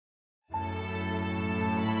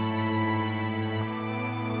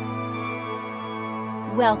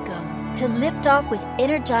Welcome to Lift Off with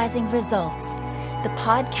Energizing Results, the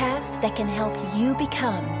podcast that can help you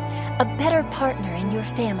become a better partner in your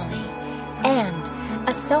family and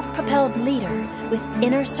a self-propelled leader with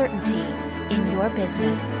inner certainty in your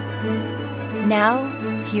business. Now,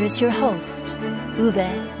 here's your host,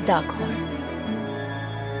 Uwe Daghorn.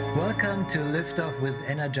 Welcome to Lift Off with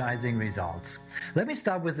Energizing Results. Let me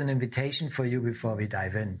start with an invitation for you before we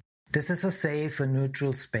dive in. This is a safe and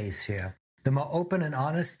neutral space here. The more open and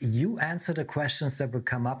honest you answer the questions that will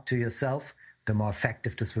come up to yourself, the more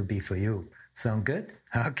effective this will be for you. Sound good?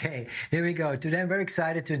 Okay, here we go. Today I'm very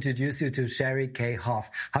excited to introduce you to Sherry K. Hoff.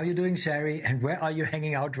 How are you doing, Sherry? And where are you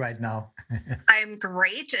hanging out right now? I'm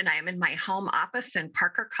great, and I'm in my home office in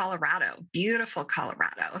Parker, Colorado. Beautiful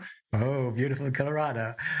Colorado. Oh, beautiful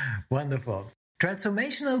Colorado. Wonderful.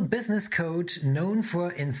 Transformational business coach known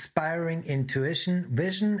for inspiring intuition,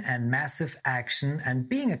 vision, and massive action, and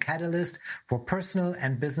being a catalyst for personal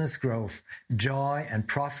and business growth, joy, and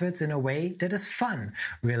profits in a way that is fun,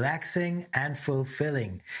 relaxing, and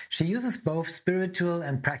fulfilling. She uses both spiritual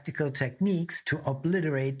and practical techniques to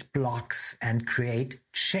obliterate blocks and create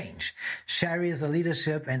change. Sherry is a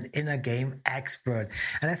leadership and inner game expert.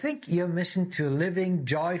 And I think your mission to living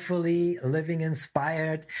joyfully, living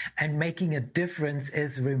inspired, and making a difference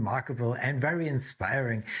is remarkable and very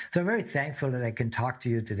inspiring. So I'm very thankful that I can talk to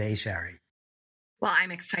you today, Sherry. Well,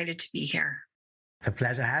 I'm excited to be here. It's a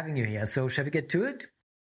pleasure having you here. So shall we get to it?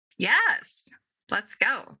 Yes, let's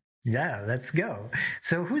go. Yeah, let's go.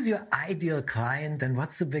 So who's your ideal client and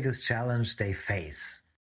what's the biggest challenge they face?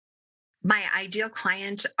 My ideal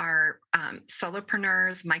client are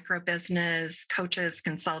solopreneurs, micro business, coaches,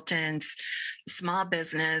 consultants, small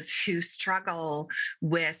business who struggle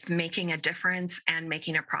with making a difference and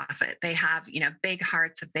making a profit. They have, big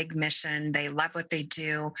hearts, a big mission. They love what they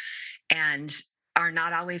do and are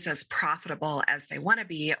not always as profitable as they want to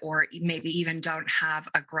be, or maybe even don't have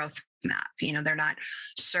a growth map. They're not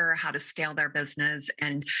sure how to scale their business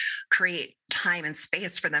and create time and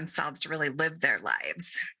space for themselves to really live their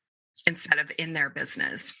lives instead of in their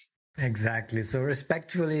business. Exactly. So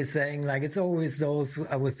respectfully saying, it's always those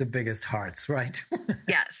with the biggest hearts, right?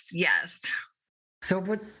 Yes. So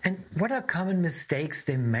what are common mistakes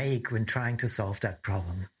they make when trying to solve that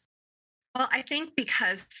problem? Well, I think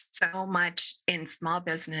because so much in small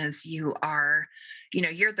business, you are,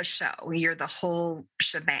 you're the show, you're the whole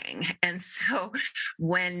shebang. And so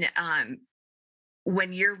when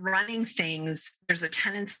you're running things, there's a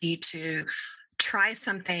tendency to try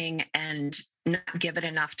something and not give it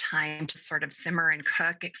enough time to sort of simmer and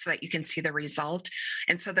cook so that you can see the result.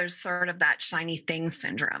 And so there's sort of that shiny thing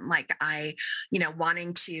syndrome,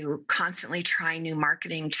 wanting to constantly try new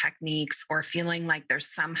marketing techniques or feeling like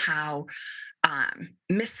there's somehow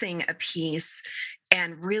missing a piece.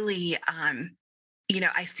 And really,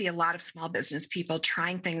 I see a lot of small business people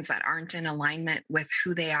trying things that aren't in alignment with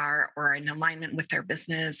who they are or in alignment with their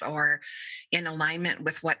business or in alignment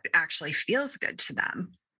with what actually feels good to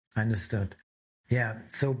them. Understood. Yeah.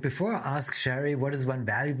 So before I ask Sherry, what is one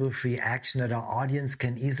valuable free action that our audience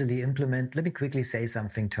can easily implement? Let me quickly say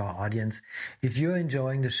something to our audience. If you're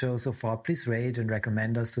enjoying the show so far, please rate and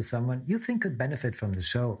recommend us to someone you think could benefit from the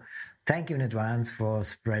show. Thank you in advance for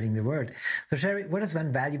spreading the word. So Sherry, what is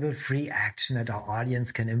one valuable free action that our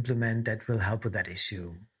audience can implement that will help with that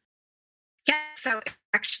issue? Yeah, so it's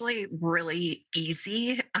actually really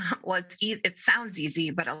easy. It sounds easy,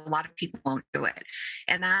 but a lot of people won't do it.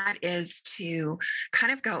 And that is to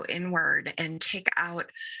kind of go inward and take out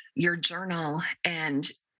your journal, and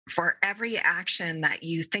for every action that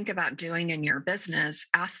you think about doing in your business,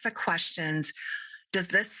 ask the questions: does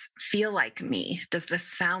this feel like me? Does this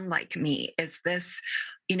sound like me? Is this,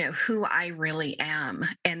 who I really am?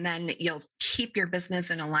 And then you'll keep your business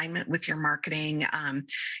in alignment with your marketing.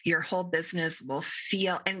 Your whole business will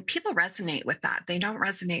feel, and people resonate with that. They don't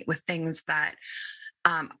resonate with things that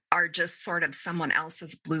are just sort of someone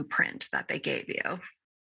else's blueprint that they gave you.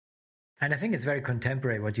 And I think it's very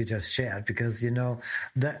contemporary what you just shared, because,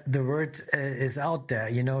 the word is out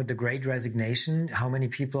there, the great resignation, how many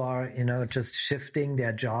people are, just shifting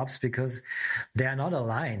their jobs because they are not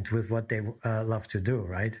aligned with what they love to do,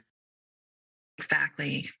 right?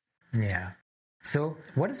 Exactly. Yeah. So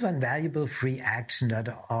what is one valuable free action that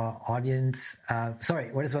our audience,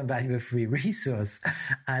 what is one valuable free resource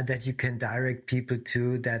that you can direct people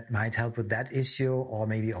to that might help with that issue, or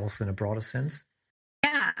maybe also in a broader sense?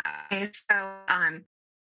 Yeah.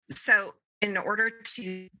 So in order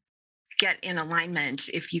to get in alignment,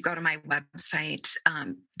 if you go to my website,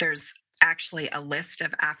 there's actually a list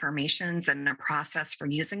of affirmations and a process for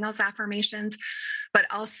using those affirmations. But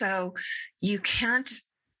also, you can't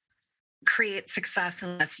create success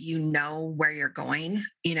unless you know where you're going,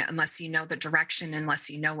 unless you know the direction, unless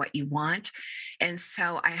you know what you want. And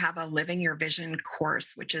so I have a Living Your Vision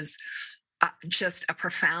course, which is just a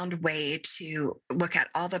profound way to look at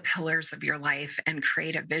all the pillars of your life and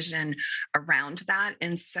create a vision around that.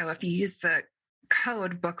 And so if you use the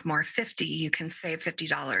code BOOKMORE50, you can save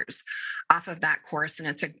 $50 off of that course. And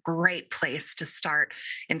it's a great place to start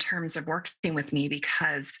in terms of working with me,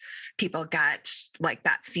 because people get like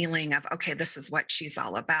that feeling of, okay, this is what she's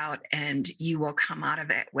all about. And you will come out of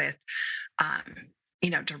it with,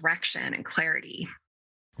 direction and clarity.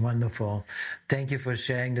 Wonderful. Thank you for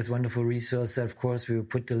sharing this wonderful resource. Of course, we will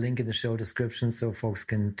put the link in the show description so folks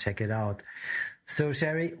can check it out. So,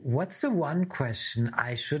 Sherry, what's the one question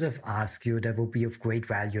I should have asked you that would be of great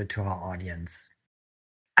value to our audience?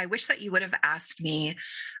 I wish that you would have asked me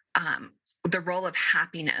the role of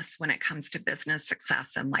happiness when it comes to business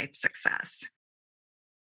success and life success.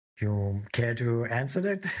 You care to answer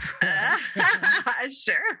that?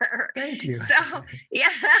 Sure. Thank you.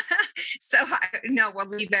 No, we'll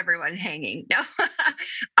leave everyone hanging. No.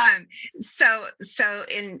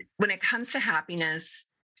 When it comes to happiness,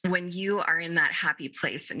 when you are in that happy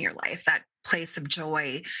place in your life, that place of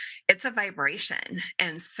joy, it's a vibration.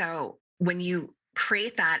 And so when you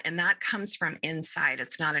create that, and that comes from inside,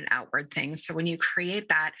 it's not an outward thing. So when you create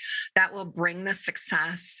that, that will bring the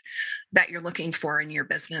success that you're looking for in your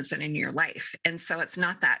business and in your life. And so it's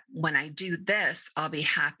not that when I do this, I'll be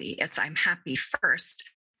happy. It's I'm happy first.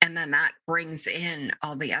 And then that brings in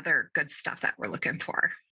all the other good stuff that we're looking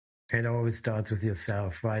for. It always starts with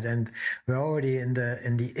yourself, right? And we're already in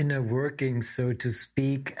the inner workings, so to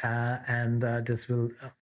speak. And this will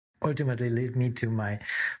ultimately lead me to my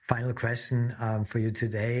final question for you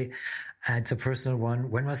today. It's a personal one.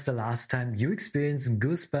 When was the last time you experienced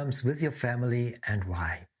goosebumps with your family, and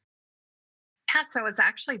why? Yeah, so it was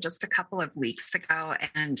actually just a couple of weeks ago,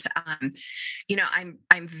 and I'm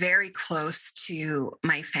very close to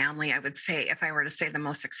my family. I would say, if I were to say the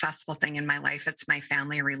most successful thing in my life, it's my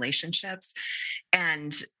family relationships.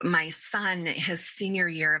 And my son, his senior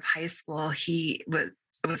year of high school, he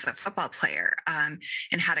was a football player and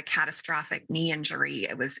had a catastrophic knee injury.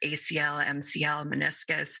 It was ACL, MCL,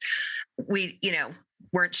 meniscus. We,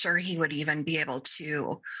 weren't sure he would even be able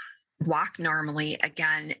to walk normally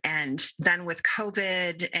again. And then with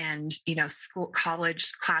COVID and,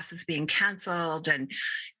 college classes being canceled and,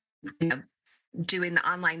 doing the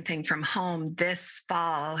online thing from home, this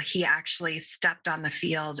fall, he actually stepped on the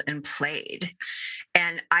field and played.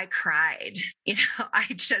 And I cried, I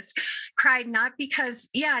just cried, not because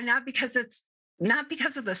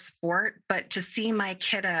of the sport, but to see my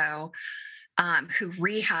kiddo who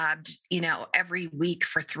rehabbed, every week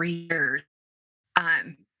for 3 years,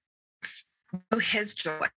 his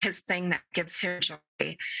joy, his thing that gives him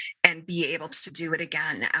joy, and be able to do it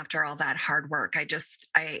again after all that hard work.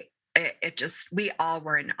 We all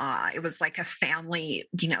were in awe. It was like a family,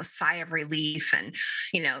 sigh of relief and,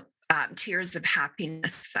 tears of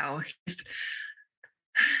happiness. So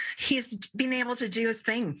he's been able to do his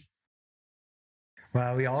thing.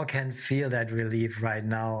 Well, we all can feel that relief right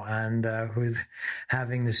now, and who's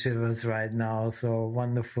having the shivers right now. So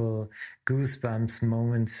wonderful goosebumps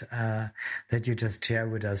moments that you just shared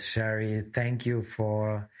with us, Sherry. Thank you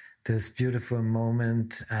for this beautiful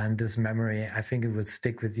moment and this memory. I think it will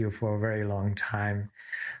stick with you for a very long time.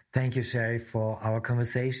 Thank you, Sherry, for our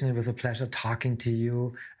conversation. It was a pleasure talking to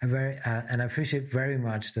you. And I appreciate very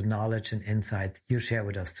much the knowledge and insights you share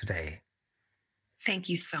with us today. Thank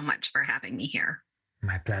you so much for having me here.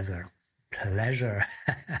 My pleasure.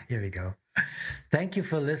 Here we go. Thank you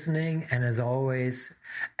for listening. And as always,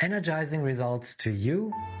 energizing results to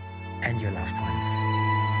you and your loved ones.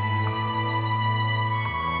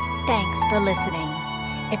 Thanks for listening.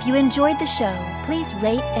 If you enjoyed the show, please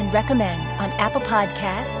rate and recommend on Apple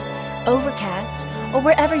Podcast, Overcast, or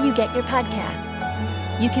wherever you get your podcasts.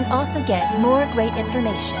 You can also get more great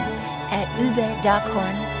information at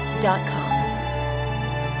uvedockhorn.com.